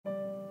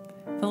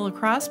the La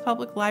Crosse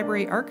Public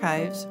Library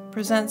Archives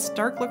presents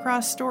Dark La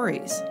Crosse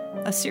Stories,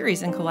 a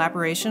series in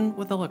collaboration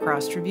with the La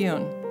Crosse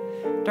Tribune.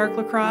 Dark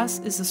La Crosse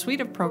is a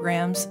suite of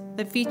programs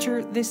that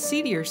feature the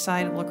seedier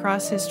side of La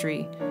Crosse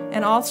history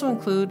and also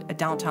include a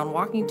downtown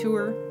walking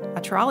tour, a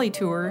trolley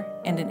tour,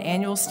 and an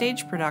annual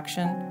stage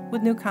production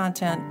with new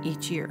content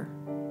each year.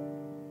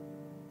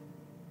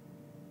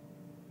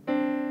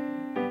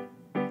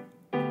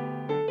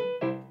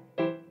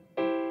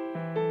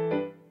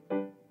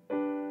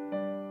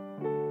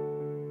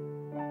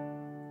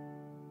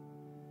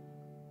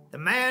 The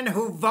man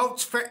who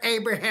votes for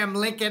Abraham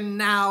Lincoln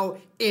now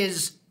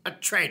is a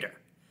traitor.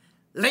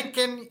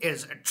 Lincoln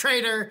is a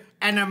traitor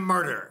and a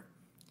murderer.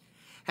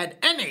 Had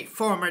any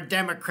former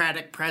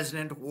Democratic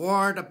president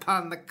warred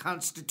upon the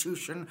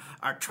Constitution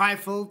or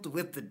trifled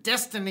with the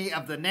destiny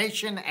of the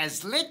nation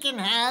as Lincoln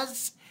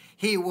has,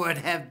 he would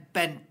have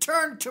been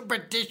turned to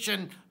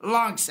perdition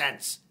long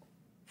since.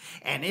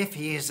 And if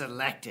he is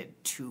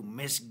elected to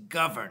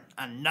misgovern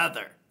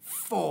another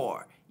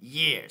 4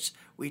 years,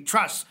 we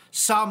trust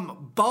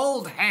some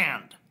bold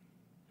hand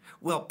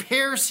will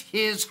pierce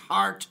his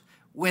heart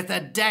with a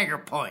dagger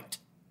point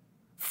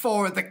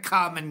for the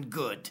common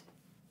good.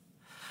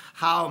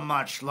 How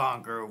much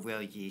longer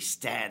will ye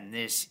stand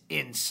this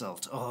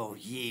insult, O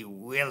ye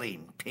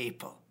willing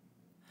people,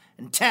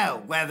 and tell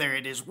whether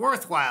it is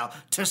worthwhile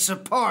to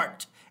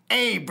support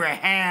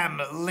Abraham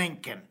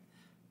Lincoln,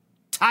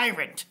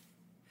 tyrant,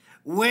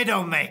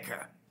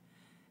 widowmaker,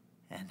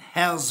 and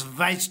hell's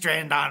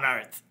vicegerent on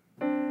earth?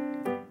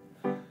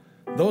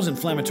 Those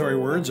inflammatory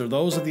words are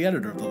those of the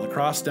editor of the La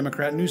Crosse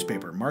Democrat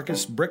newspaper,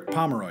 Marcus Brick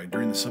Pomeroy,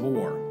 during the Civil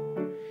War.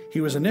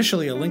 He was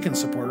initially a Lincoln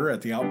supporter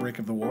at the outbreak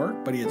of the war,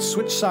 but he had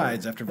switched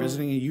sides after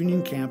visiting a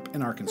Union camp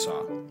in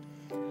Arkansas.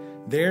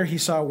 There, he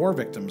saw war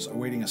victims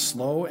awaiting a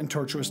slow and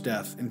tortuous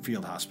death in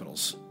field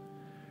hospitals.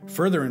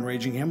 Further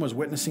enraging him was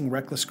witnessing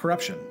reckless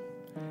corruption.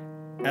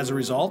 As a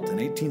result, in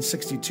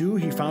 1862,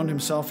 he found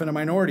himself in a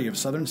minority of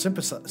Southern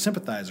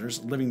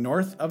sympathizers living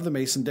north of the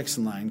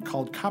Mason-Dixon line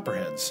called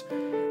Copperheads,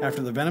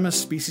 after the venomous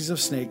species of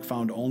snake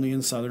found only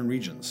in southern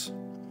regions.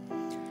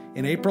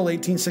 In April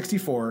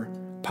 1864,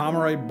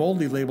 Pomeroy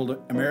boldly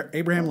labeled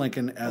Abraham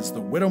Lincoln as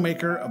the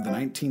widowmaker of the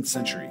 19th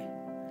century.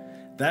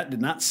 That did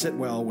not sit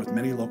well with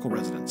many local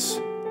residents.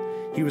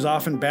 He was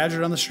often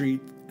badgered on the street,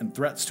 and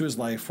threats to his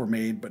life were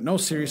made, but no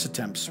serious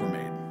attempts were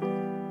made.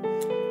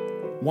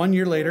 1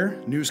 year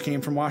later, news came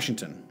from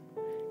Washington.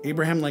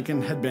 Abraham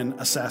Lincoln had been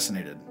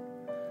assassinated.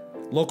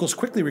 Locals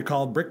quickly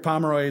recalled Brick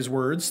Pomeroy's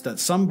words that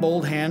some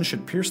bold hand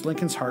should pierce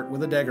Lincoln's heart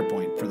with a dagger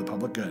point for the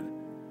public good.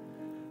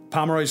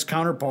 Pomeroy's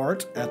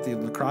counterpart at the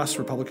La Crosse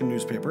Republican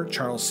newspaper,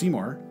 Charles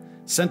Seymour,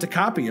 sent a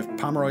copy of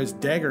Pomeroy's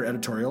dagger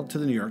editorial to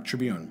the New York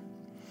Tribune.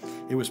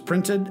 It was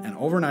printed, and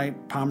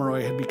overnight,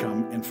 Pomeroy had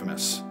become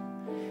infamous.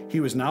 He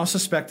was now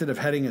suspected of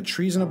heading a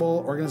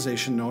treasonable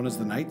organization known as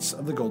the Knights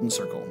of the Golden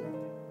Circle.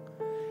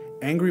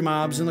 Angry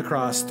mobs in La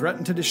Crosse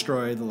threatened to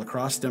destroy the La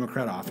Crosse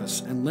Democrat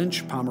office and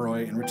lynch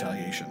Pomeroy in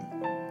retaliation.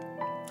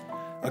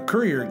 A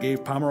courier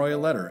gave Pomeroy a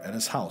letter at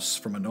his house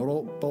from a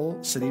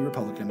notable city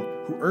Republican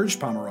who urged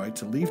Pomeroy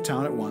to leave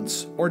town at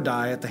once or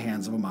die at the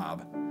hands of a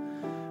mob.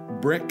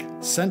 Brick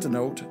sent a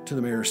note to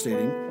the mayor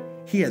stating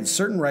he had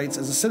certain rights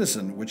as a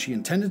citizen which he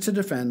intended to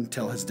defend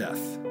till his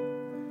death.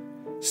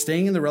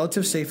 Staying in the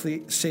relative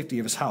safety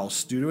of his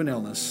house due to an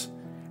illness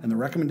and the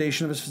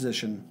recommendation of his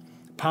physician,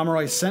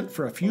 Pomeroy sent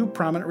for a few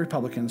prominent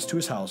Republicans to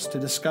his house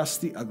to discuss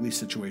the ugly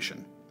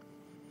situation.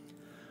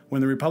 When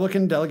the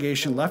Republican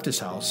delegation left his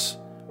house,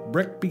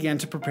 Brick began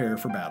to prepare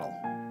for battle.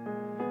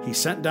 He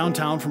sent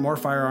downtown for more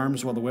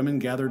firearms while the women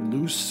gathered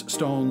loose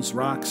stones,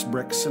 rocks,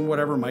 bricks, and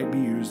whatever might be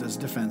used as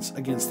defense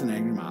against an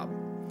angry mob.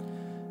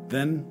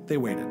 Then they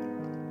waited.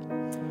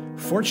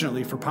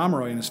 Fortunately for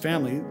Pomeroy and his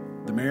family,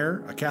 the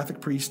mayor, a Catholic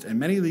priest, and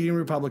many leading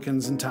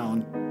Republicans in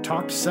town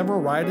talked several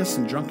riotous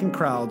and drunken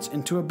crowds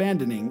into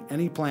abandoning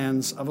any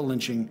plans of a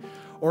lynching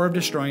or of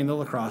destroying the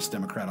La Crosse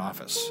Democrat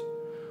office.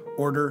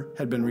 Order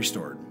had been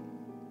restored.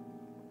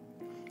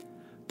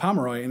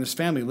 Pomeroy and his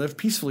family lived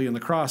peacefully in La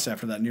Crosse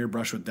after that near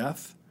brush with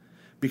death.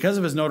 Because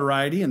of his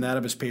notoriety and that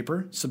of his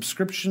paper,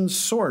 subscriptions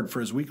soared for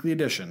his weekly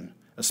edition,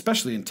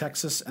 especially in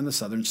Texas and the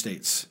southern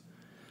states.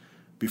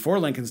 Before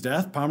Lincoln's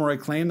death, Pomeroy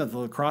claimed that the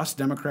La Crosse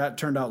Democrat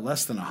turned out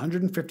less than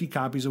 150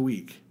 copies a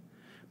week.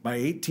 By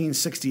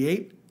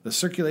 1868, the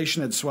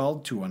circulation had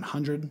swelled to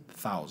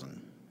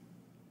 100,000.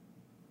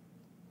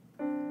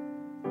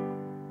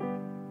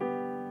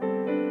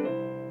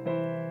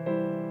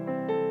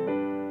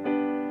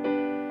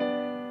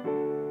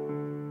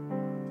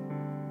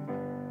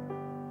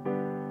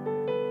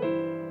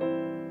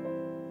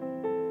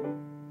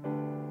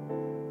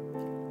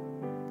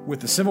 With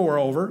the Civil War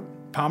over,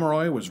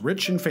 Pomeroy was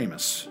rich and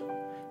famous.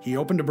 He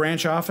opened a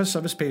branch office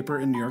of his paper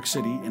in New York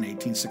City in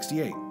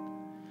 1868.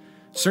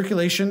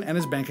 Circulation and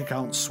his bank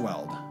account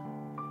swelled.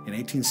 In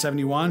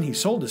 1871, he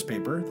sold his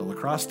paper, the La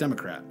Crosse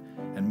Democrat,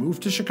 and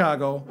moved to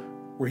Chicago,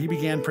 where he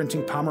began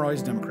printing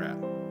Pomeroy's Democrat.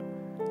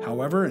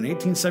 However, in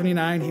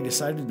 1879, he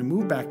decided to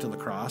move back to La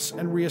Crosse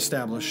and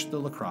reestablish the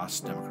La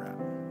Crosse Democrat.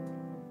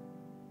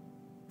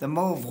 The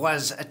move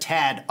was a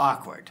tad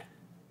awkward.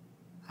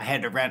 I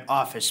had to rent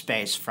office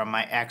space from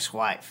my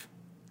ex-wife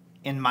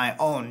in my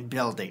own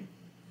building.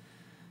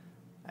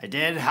 I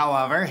did,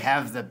 however,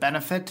 have the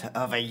benefit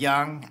of a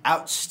young,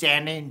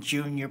 outstanding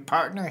junior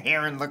partner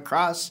here in La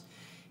Crosse.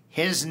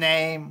 His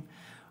name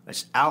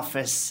was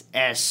Alphys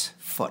S.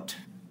 Foote.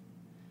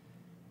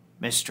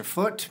 Mr.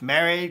 Foote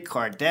married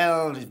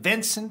Cordell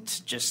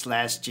Vincent just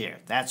last year.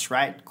 That's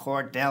right,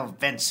 Cordell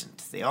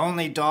Vincent, the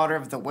only daughter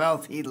of the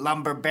wealthy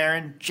lumber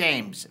baron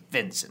James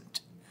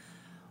Vincent.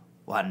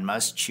 One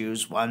must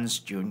choose one's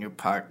junior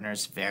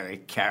partners very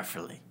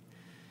carefully.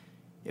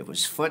 It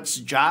was Foote's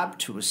job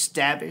to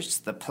establish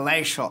the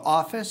palatial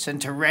office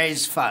and to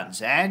raise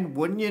funds, and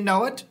wouldn't you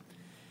know it,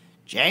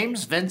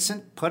 James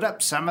Vincent put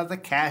up some of the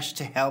cash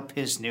to help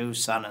his new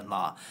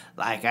son-in-law.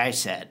 Like I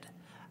said,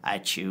 I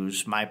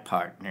choose my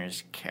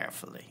partners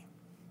carefully.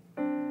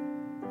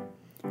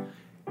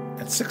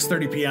 At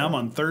 6:30 p.m.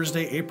 on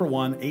Thursday, April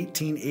 1,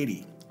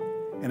 1880,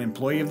 an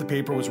employee of the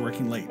paper was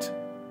working late.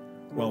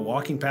 While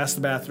walking past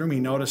the bathroom,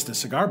 he noticed a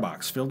cigar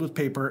box filled with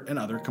paper and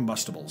other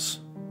combustibles.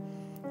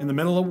 In the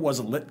middle was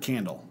a lit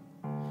candle.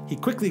 He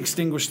quickly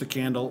extinguished the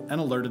candle and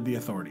alerted the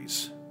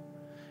authorities.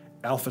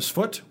 Alphys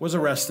Foote was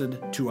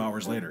arrested 2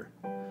 hours later.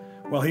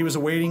 While he was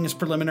awaiting his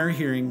preliminary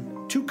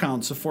hearing, 2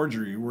 counts of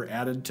forgery were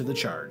added to the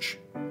charge.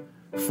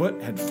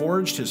 Foote had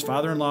forged his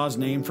father-in-law's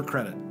name for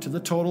credit to the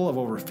total of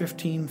over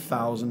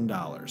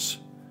 $15,000.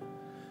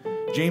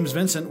 James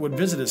Vincent would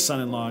visit his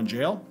son-in-law in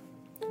jail.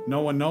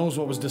 No one knows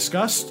what was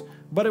discussed,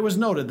 but it was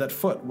noted that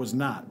Foote was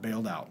not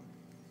bailed out.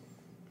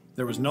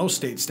 There was no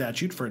state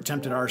statute for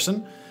attempted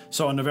arson,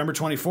 so on November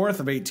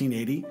 24th of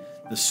 1880,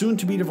 the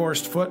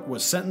soon-to-be-divorced Foote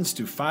was sentenced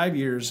to 5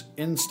 years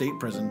in state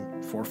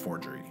prison for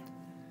forgery.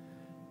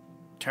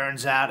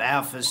 Turns out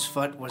Alphys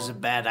Foote was a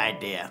bad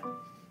idea.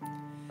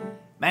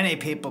 Many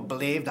people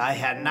believed I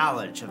had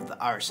knowledge of the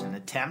arson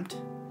attempt.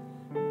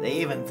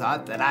 They even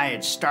thought that I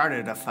had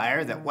started a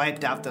fire that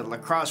wiped out the La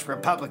Crosse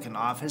Republican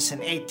office in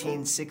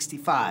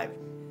 1865.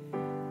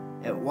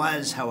 It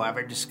was,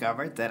 however,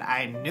 discovered that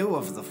I knew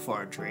of the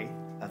forgery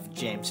of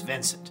James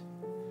Vincent.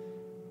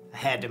 I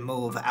had to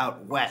move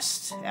out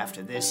west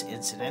after this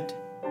incident.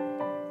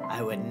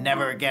 I would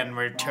never again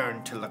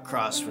return to La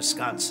Crosse,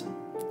 Wisconsin.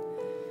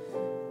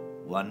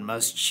 One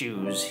must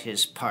choose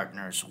his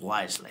partners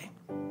wisely.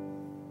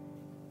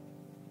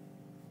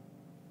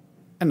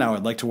 And now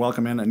I'd like to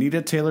welcome in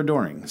Anita Taylor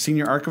Doring,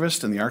 Senior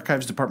Archivist and the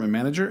Archives Department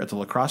Manager at the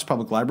La Crosse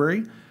Public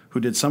Library, who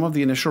did some of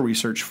the initial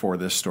research for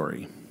this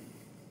story.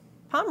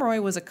 Pomeroy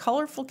was a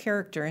colorful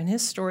character, and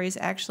his story is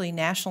actually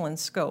national in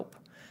scope.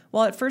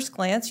 While at first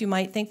glance you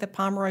might think that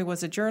Pomeroy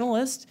was a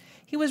journalist,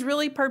 he was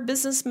really part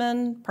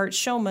businessman, part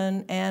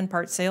showman, and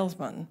part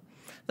salesman.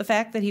 The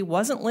fact that he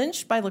wasn't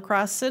lynched by La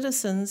Crosse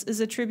citizens is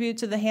a tribute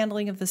to the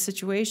handling of the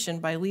situation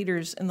by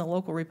leaders in the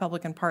local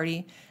Republican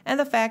Party, and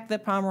the fact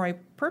that Pomeroy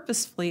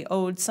purposefully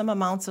owed some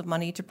amounts of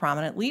money to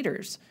prominent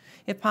leaders.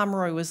 If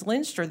Pomeroy was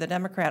lynched or the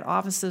Democrat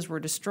offices were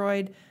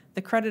destroyed,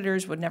 the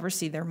creditors would never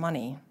see their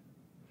money.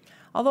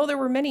 Although there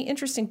were many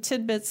interesting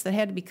tidbits that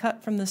had to be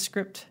cut from the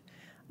script,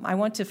 I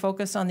want to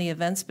focus on the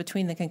events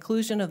between the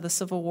conclusion of the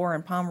Civil War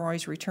and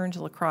Pomeroy's return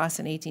to La Crosse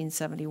in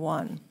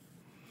 1871.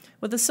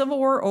 With the Civil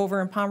War over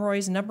and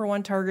Pomeroy's number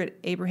one target,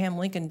 Abraham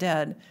Lincoln,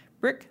 dead,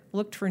 Brick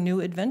looked for new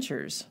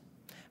adventures.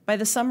 By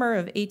the summer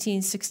of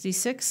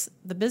 1866,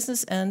 the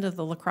business end of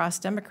the La Crosse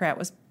Democrat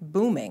was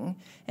booming,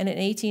 and in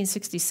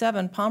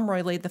 1867,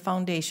 Pomeroy laid the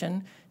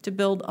foundation to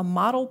build a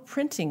model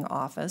printing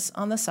office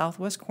on the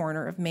southwest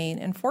corner of Main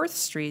and 4th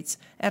Streets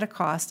at a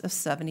cost of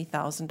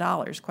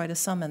 $70,000, quite a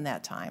sum in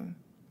that time.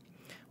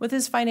 With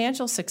his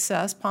financial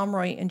success,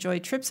 Pomeroy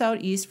enjoyed trips out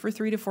east for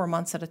 3 to 4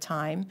 months at a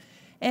time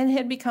and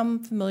had become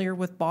familiar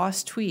with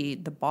Boss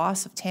Tweed, the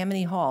boss of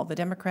Tammany Hall, the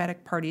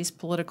Democratic Party's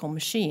political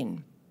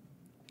machine.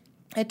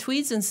 At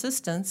Tweed's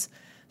insistence,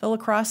 the La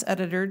Crosse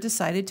editor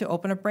decided to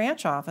open a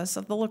branch office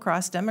of the La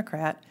Crosse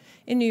Democrat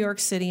in New York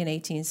City in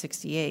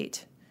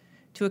 1868.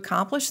 To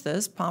accomplish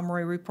this,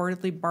 Pomeroy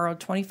reportedly borrowed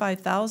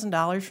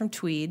 $25,000 from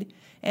Tweed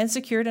and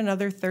secured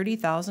another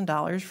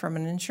 $30,000 from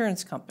an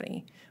insurance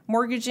company,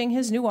 mortgaging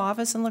his new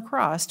office in La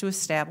Crosse to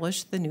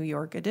establish the New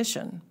York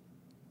edition.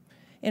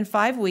 In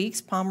 5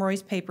 weeks,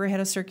 Pomeroy's paper had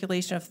a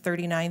circulation of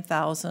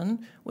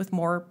 39,000, with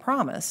more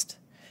promised.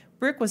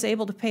 Brick was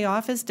able to pay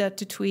off his debt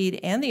to Tweed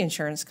and the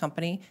insurance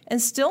company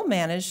and still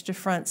managed to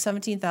front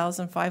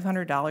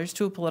 $17,500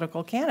 to a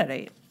political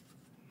candidate.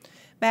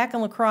 Back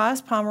in La Crosse,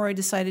 Pomeroy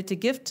decided to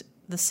gift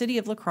the city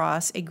of La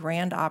Crosse a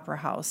grand opera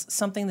house,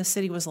 something the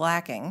city was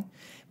lacking,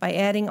 by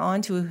adding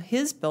on to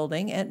his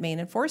building at Main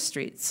and 4th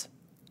Streets.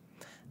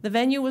 The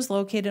venue was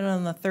located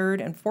on the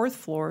 3rd and 4th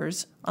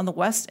floors on the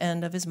west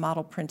end of his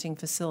model printing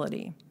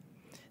facility.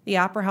 The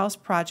Opera House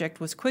project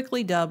was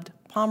quickly dubbed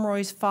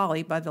Pomeroy's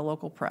Folly by the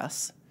local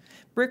press.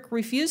 Brick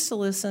refused to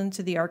listen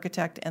to the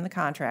architect and the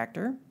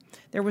contractor.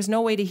 There was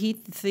no way to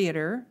heat the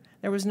theater.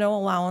 There was no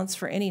allowance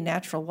for any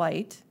natural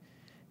light.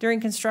 During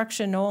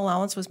construction, no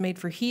allowance was made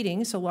for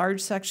heating, so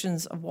large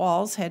sections of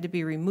walls had to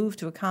be removed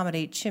to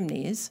accommodate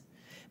chimneys.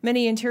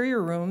 Many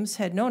interior rooms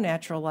had no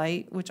natural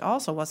light, which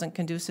also wasn't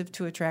conducive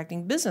to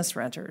attracting business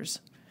renters.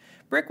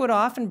 Brick would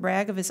often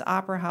brag of his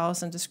opera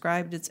house and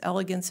described its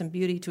elegance and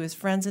beauty to his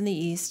friends in the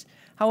East.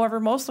 However,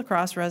 most La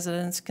Crosse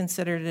residents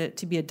considered it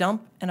to be a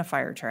dump and a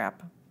fire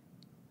trap.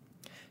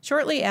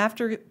 Shortly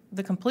after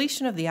the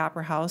completion of the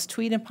opera house,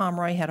 Tweed and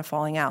Pomeroy had a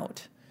falling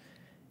out.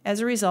 As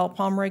a result,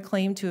 Pomeroy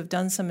claimed to have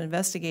done some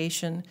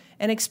investigation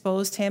and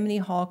exposed Tammany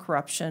Hall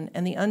corruption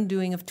and the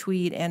undoing of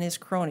Tweed and his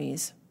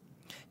cronies.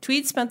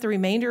 Tweed spent the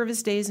remainder of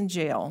his days in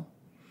jail.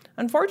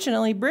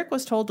 Unfortunately, Brick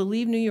was told to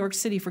leave New York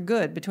City for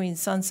good between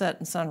sunset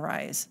and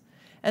sunrise.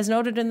 As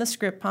noted in the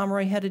script,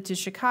 Pomeroy headed to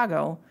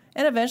Chicago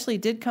and eventually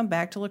did come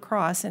back to La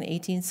Crosse in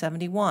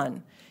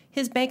 1871.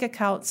 His bank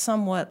account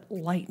somewhat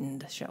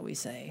lightened, shall we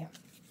say.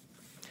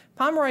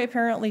 Pomeroy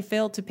apparently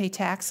failed to pay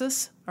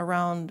taxes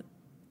around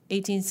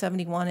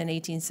 1871 and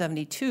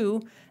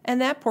 1872, and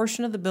that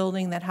portion of the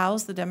building that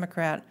housed the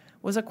Democrat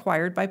was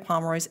acquired by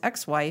Pomeroy's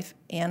ex-wife,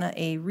 Anna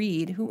A.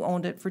 Reed, who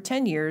owned it for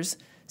 10 years,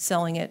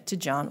 selling it to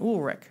John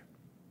Ulrich.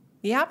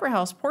 The Opera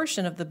House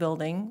portion of the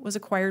building was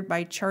acquired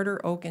by Charter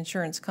Oak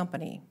Insurance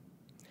Company.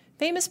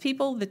 Famous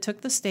people that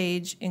took the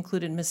stage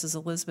included Mrs.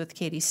 Elizabeth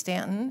Cady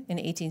Stanton in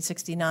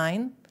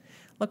 1869,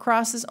 La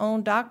Crosse's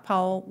own Doc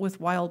Powell with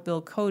Wild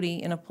Bill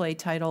Cody in a play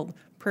titled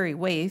Prairie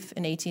Waif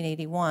in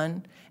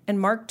 1881, and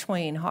Mark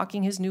Twain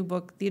hawking his new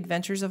book, The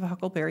Adventures of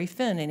Huckleberry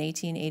Finn, in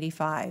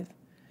 1885.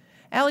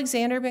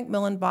 Alexander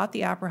Macmillan bought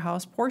the Opera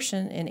House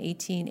portion in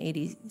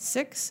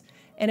 1886,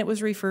 and it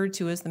was referred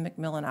to as the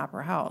Macmillan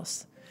Opera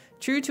House.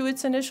 True to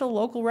its initial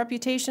local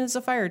reputation as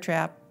a fire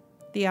trap,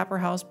 the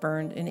Opera House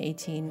burned in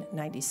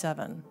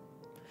 1897.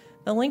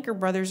 The Linker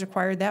brothers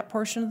acquired that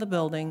portion of the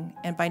building,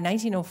 and by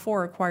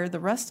 1904 acquired the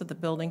rest of the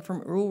building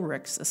from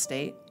Ulrich's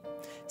estate.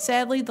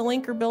 Sadly, the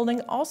Linker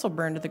building also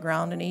burned to the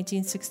ground in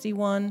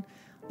 1861,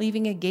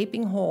 leaving a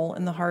gaping hole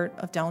in the heart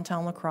of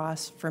downtown La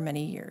Crosse for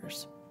many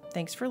years.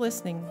 Thanks for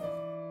listening.